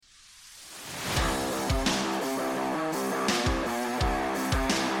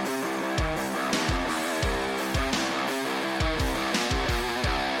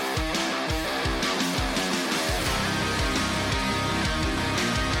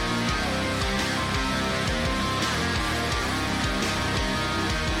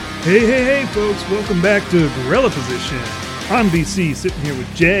Hey, folks. Welcome back to Guerrilla Position. I'm BC, sitting here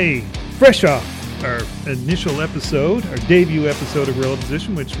with Jay, fresh off our initial episode, our debut episode of Guerrilla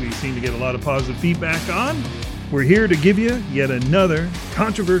Position, which we seem to get a lot of positive feedback on. We're here to give you yet another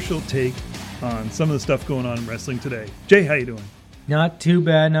controversial take on some of the stuff going on in wrestling today. Jay, how you doing? Not too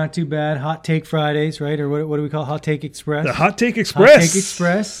bad. Hot Take Fridays, right? Or what do we call Hot Take Express? The Hot Take Express. Hot Take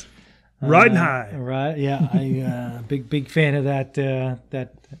Express. Riding high. Right, yeah. I big fan of that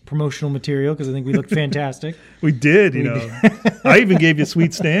promotional material because I think we looked fantastic. We did, you know. I even gave you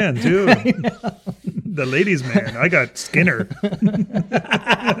Sweet Stan, too. The ladies' man. I got Skinner.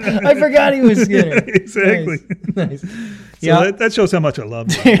 I forgot he was Skinner. Exactly. Nice. So yeah. that shows how much I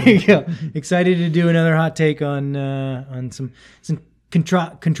love him. There you go. Excited to do another hot take on some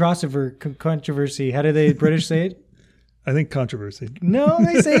controversy. How do the British say it? I think controversy. No,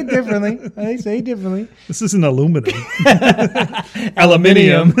 they say it differently. This isn't aluminum.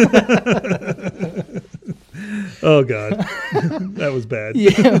 Aluminium. Oh, God. That was bad.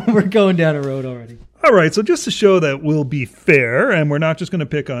 Yeah, we're going down a road already. All right, so just to show that we'll be fair, and we're not just going to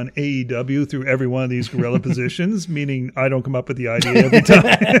pick on AEW through every one of these Guerrilla positions, meaning I don't come up with the idea every time.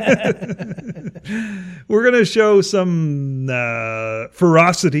 We're going to show some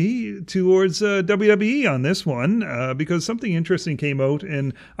ferocity towards WWE on this one because something interesting came out,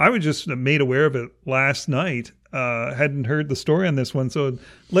 and I was just made aware of it last night. Hadn't heard the story on this one, so it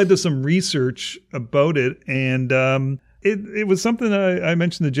led to some research about it, and it was something I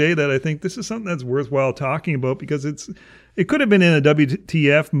mentioned to Jay that I think this is something that's worthwhile talking about because it could have been in a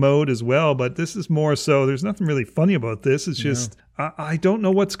WTF mode as well, but this is more so. There's nothing really funny about this. It's just I don't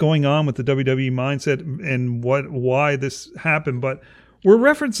know what's going on with the WWE mindset and why this happened, but we're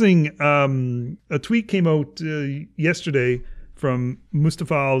referencing a tweet came out yesterday from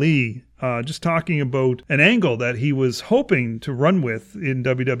Mustafa Ali, just talking about an angle that he was hoping to run with in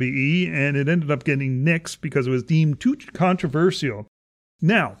WWE, and it ended up getting nixed because it was deemed too controversial.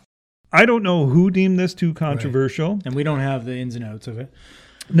 Now, I don't know who deemed this too controversial. Right. And we don't have the ins and outs of it.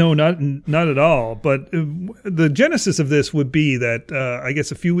 No, not at all. But the genesis of this would be that I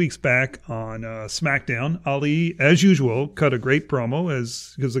guess a few weeks back on SmackDown, Ali, as usual, cut a great promo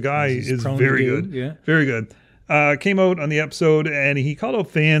because the guy is very good. Yeah. Very good. Came out on the episode and he called out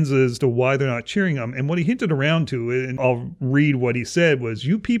fans as to why they're not cheering him. And what he hinted around to, and I'll read what he said, was,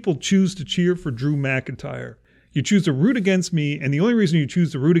 "You people choose to cheer for Drew McIntyre. You choose to root against me, and the only reason you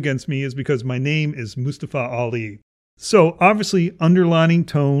choose to root against me is because my name is Mustafa Ali." So obviously underlining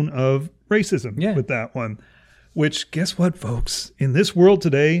tone of racism with that one. Which, guess what, folks? In this world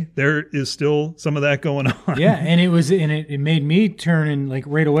today, there is still some of that going on. Yeah, and it made me turn and like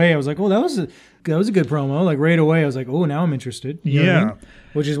right away. I was like, "Oh, that was a good promo." Like right away, I was like, "Oh, now I'm interested." You know what I mean?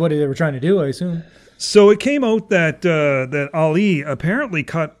 Which is what they were trying to do, I assume. So it came out that that Ali apparently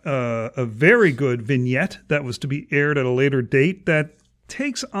cut a very good vignette that was to be aired at a later date that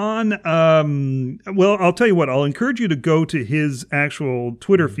takes on, well, I'll tell you what, I'll encourage you to go to his actual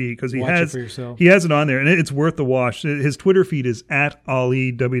Twitter feed because he has it on there and it's worth the watch. His Twitter feed is at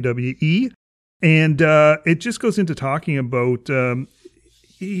Ali WWE, and it just goes into talking about,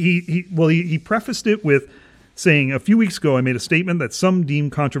 he prefaced it with saying, "A few weeks ago, I made a statement that some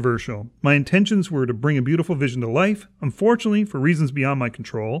deemed controversial. My intentions were to bring a beautiful vision to life. Unfortunately, for reasons beyond my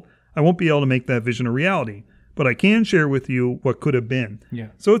control, I won't be able to make that vision a reality. But I can share with you what could have been." Yeah.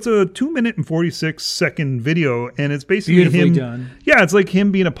 So it's a 2-minute and 46-second video, and it's basically beautifully him done. Yeah, it's like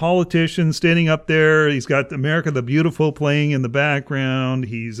him being a politician, standing up there. He's got America the Beautiful playing in the background.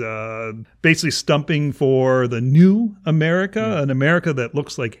 He's basically stumping for the new America, an America that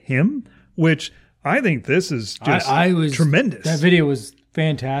looks like him, which I think this is just tremendous. That video was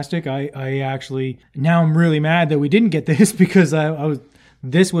fantastic. I actually, now I'm really mad that we didn't get this because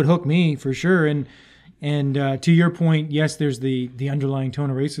this would hook me for sure. And to your point, yes, there's the underlying tone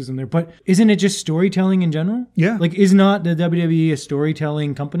of racism there, but isn't it just storytelling in general? Yeah. Like, is not the WWE a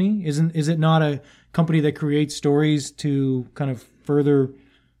storytelling company? Is it not a company that creates stories to kind of further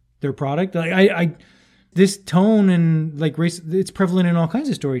their product? Like, this tone and like race, it's prevalent in all kinds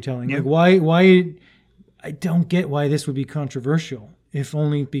of storytelling. Yeah. Like, why? I don't get why this would be controversial. If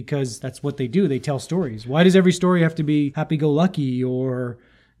only because that's what they do. They tell stories. Why does every story have to be happy-go-lucky or?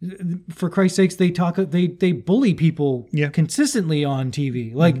 For Christ's sakes, they bully people consistently on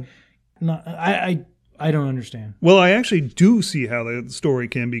TV. Like, I don't understand. Well, I actually do see how the story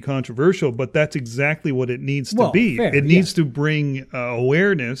can be controversial, but that's exactly what it needs to be. Fair, it needs to bring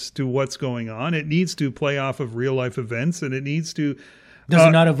awareness to what's going on. It needs to play off of real life events, and it needs to Does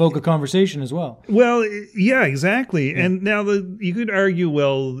it not evoke a conversation as well? Well, yeah, exactly. Yeah. And now you could argue,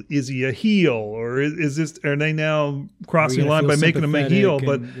 well, is he a heel, or is this? Are they now crossing the line by making him a heel?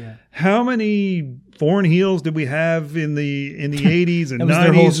 But how many foreign heels did we have in the 80s and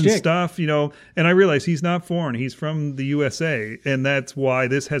 90s and stuff? And I realize he's not foreign; he's from the USA, and that's why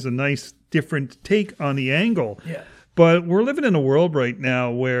this has a nice, different take on the angle. Yeah. But we're living in a world right now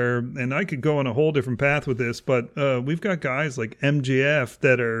where, and I could go on a whole different path with this, but we've got guys like MJF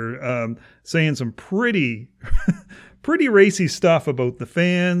that are saying some pretty racy stuff about the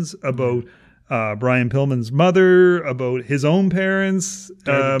fans, about Brian Pillman's mother, about his own parents.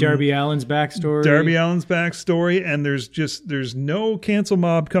 Darby Allin's backstory. And there's no cancel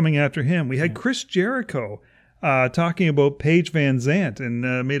mob coming after him. We had Chris Jericho talking about Paige Van Zandt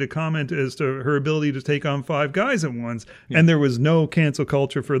and made a comment as to her ability to take on 5 guys at once. Yeah. And there was no cancel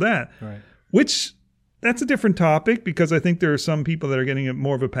culture for that. Right. Which, that's a different topic because I think there are some people that are getting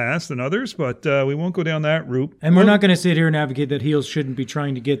more of a pass than others, but we won't go down that route. And we're not going to sit here and advocate that heels shouldn't be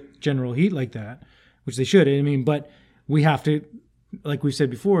trying to get general heat like that, which they should. I mean, but we have to, like we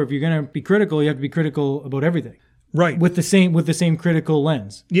said before, if you're going to be critical, you have to be critical about everything. Right. With the same critical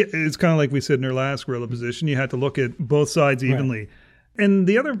lens. Yeah, it's kind of like we said in our last Guerrilla position. You had to look at both sides evenly. Right. And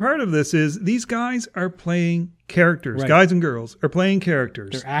the other part of this is these guys are playing characters. Right. Guys and girls are playing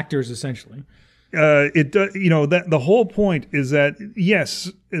characters. They're actors, essentially. That the whole point is that, yes,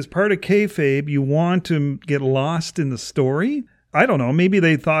 as part of kayfabe, you want to get lost in the story. I don't know. Maybe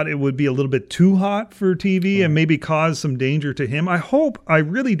they thought it would be a little bit too hot for TV and maybe cause some danger to him. I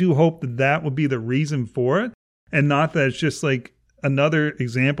really do hope that would be the reason for it. And not that it's just like another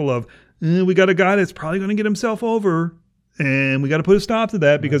example of, we got a guy that's probably going to get himself over, and we got to put a stop to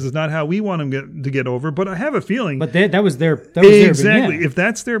that because it's not how we want him to get over. But I have a feeling. But that was their exactly. Vignette. If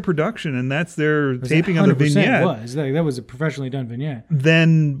that's their production and that's their taping of the vignette, that was a professionally done vignette.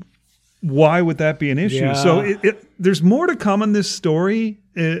 Then why would that be an issue? Yeah. So there's more to come on this story.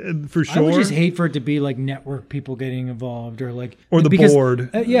 For sure. I would just hate for it to be like network people getting involved or the board.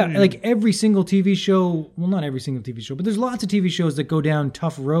 Like every single TV show, well, not every single TV show, but there's lots of TV shows that go down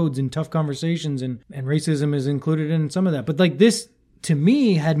tough roads and tough conversations and racism is included in some of that. But like this, to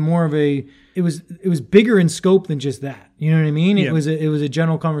me, had more of it was bigger in scope than just that. You know what I mean? Yeah. It was a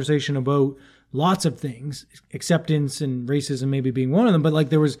general conversation about lots of things, acceptance and racism maybe being one of them, but like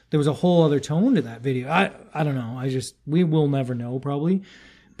there was a whole other tone to that video. I don't know. We will never know probably.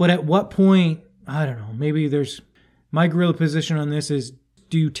 But at what point, I don't know, maybe my Guerrilla position on this is,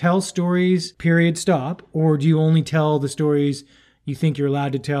 do you tell stories, period, stop, or do you only tell the stories you think you're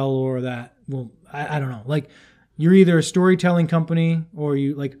allowed to tell or that, well, I don't know. Like you're either a storytelling company or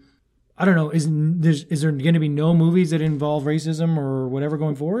you like, I don't know, is there going to be no movies that involve racism or whatever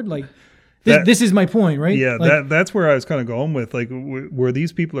going forward? Like, this is my point, right? Yeah, that's where I was kind of going with, like, where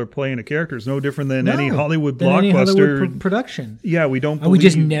these people are playing a character is no different than any Hollywood blockbuster production. Yeah, we don't. Are we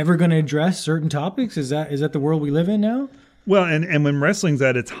just never going to address certain topics? Is that the world we live in now? Well, and when wrestling's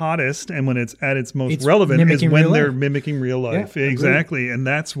at its hottest and when it's at its most relevant is when they're mimicking real life. Yeah, exactly, and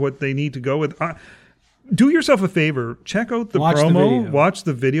that's what they need to go with. Do yourself a favor. Check out the promo. Watch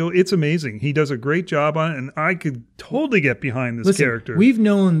the video. It's amazing. He does a great job on it, and I could totally get behind this character. We've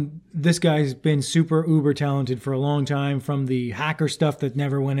known this guy's been super uber talented for a long time, from the hacker stuff that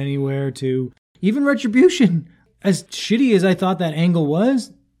never went anywhere to even Retribution. As shitty as I thought that angle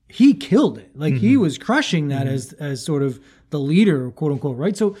was, he killed it. Like he was crushing that as sort of the leader, quote unquote,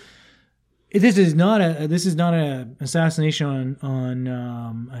 right? So this is not an assassination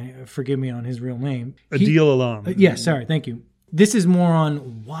on forgive me on his real name. Adil Alam. Yes, sorry, thank you. This is more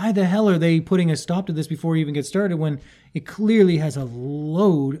on why the hell are they putting a stop to this before you even get started when it clearly has a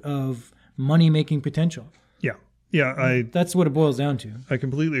load of money-making potential. Yeah. That's what it boils down to. I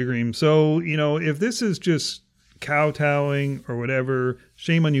completely agree. So, if this is just kowtowing or whatever,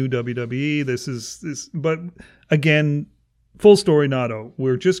 shame on you, WWE. But again, full story, Nato.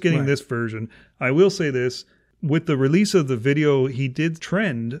 We're just getting this version. I will say this. With the release of the video, he did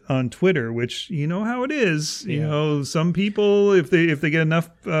trend on Twitter, which you know how it is. Yeah. You know, some people, if they get enough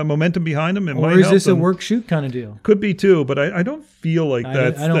momentum behind them, it might help them. Or is this a work shoot kind of deal? Could be too, but I don't feel like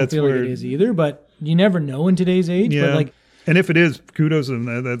that's I don't feel like it is either, but you never know in today's age. Yeah. But and if it is, kudos to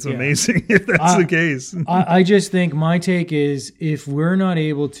them. That's amazing if that's the case. I just think my take is, if we're not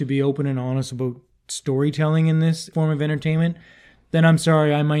able to be open and honest about storytelling in this form of entertainment, then I'm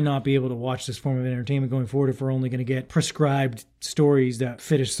sorry, I might not be able to watch this form of entertainment going forward if we're only going to get prescribed stories that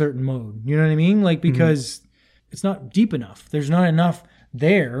fit a certain mode. You know what I mean? Like, because it's not deep enough. There's not enough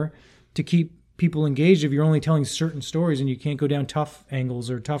there to keep people engaged if you're only telling certain stories and you can't go down tough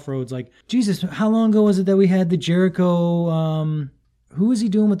angles or tough roads. Like, Jesus, how long ago was it that we had the Jericho who was he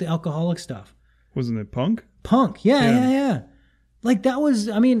doing with the alcoholic stuff? Wasn't it Punk? Punk, yeah. Like that was,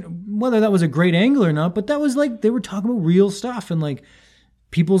 I mean, whether that was a great angle or not, but that was like, they were talking about real stuff and like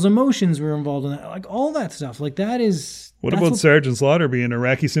people's emotions were involved in that, like all that stuff. Like that is... What about Sergeant Slaughter being an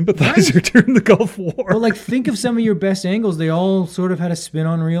Iraqi sympathizer during the Gulf War? Well, like think of some of your best angles. They all sort of had a spin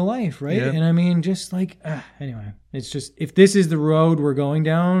on real life, right? Yeah. And I mean, just like, anyway, it's just, if this is the road we're going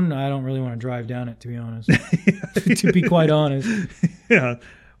down, I don't really want to drive down it, to be honest. To be quite honest. Yeah.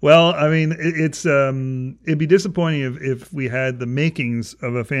 Well, I mean, it'd be disappointing if we had the makings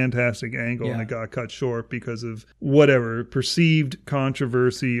of a fantastic angle and it got cut short because of whatever perceived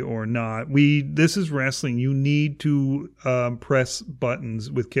controversy or not. This is wrestling. You need to press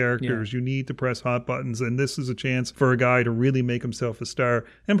buttons with characters. You need to press hot buttons, and this is a chance for a guy to really make himself a star.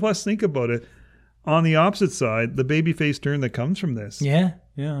 And plus, think about it. On the opposite side, the babyface turn that comes from this. Yeah,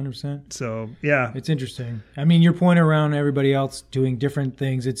 100%. So, yeah. It's interesting. I mean, your point around everybody else doing different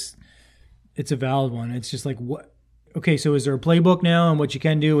things, it's a valid one. It's just like, what? Okay, so is there a playbook now on what you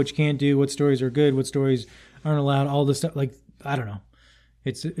can do, what you can't do, what stories are good, what stories aren't allowed, all this stuff? Like, I don't know.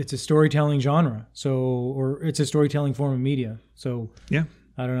 It's a storytelling genre, or it's a storytelling form of media. So, yeah,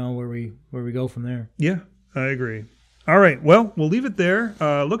 I don't know where we go from there. Yeah, I agree. All right. Well, we'll leave it there.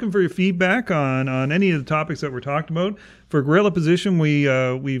 Looking for your feedback on any of the topics that were talked about. For Guerrilla Position,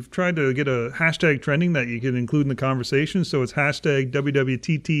 we've tried to get a hashtag trending that you can include in the conversation. So it's hashtag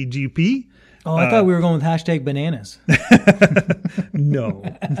WWTTGP. Oh, I thought we were going with hashtag bananas. No.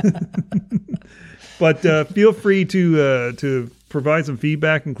 But feel free to provide some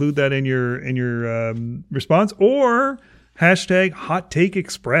feedback, include that in your response, or hashtag Hot Take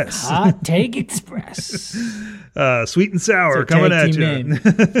Express. Hot Take Express. Sweet and sour coming at you.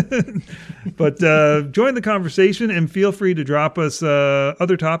 But join the conversation and feel free to drop us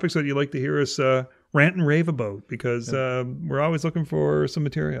other topics that you'd like to hear us rant and rave about, because we're always looking for some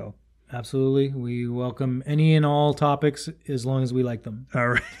material. Absolutely. We welcome any and all topics as long as we like them. All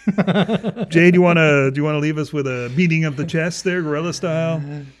right. Jay, do you want to leave us with a beating of the chest there, Guerrilla style?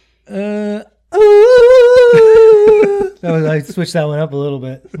 I switched that one up a little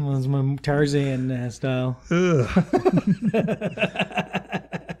bit. It was my Tarzan style.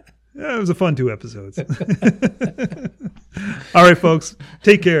 Yeah, it was a fun 2 episodes. All right, folks.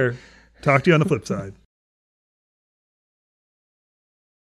 Take care. Talk to you on the flip side.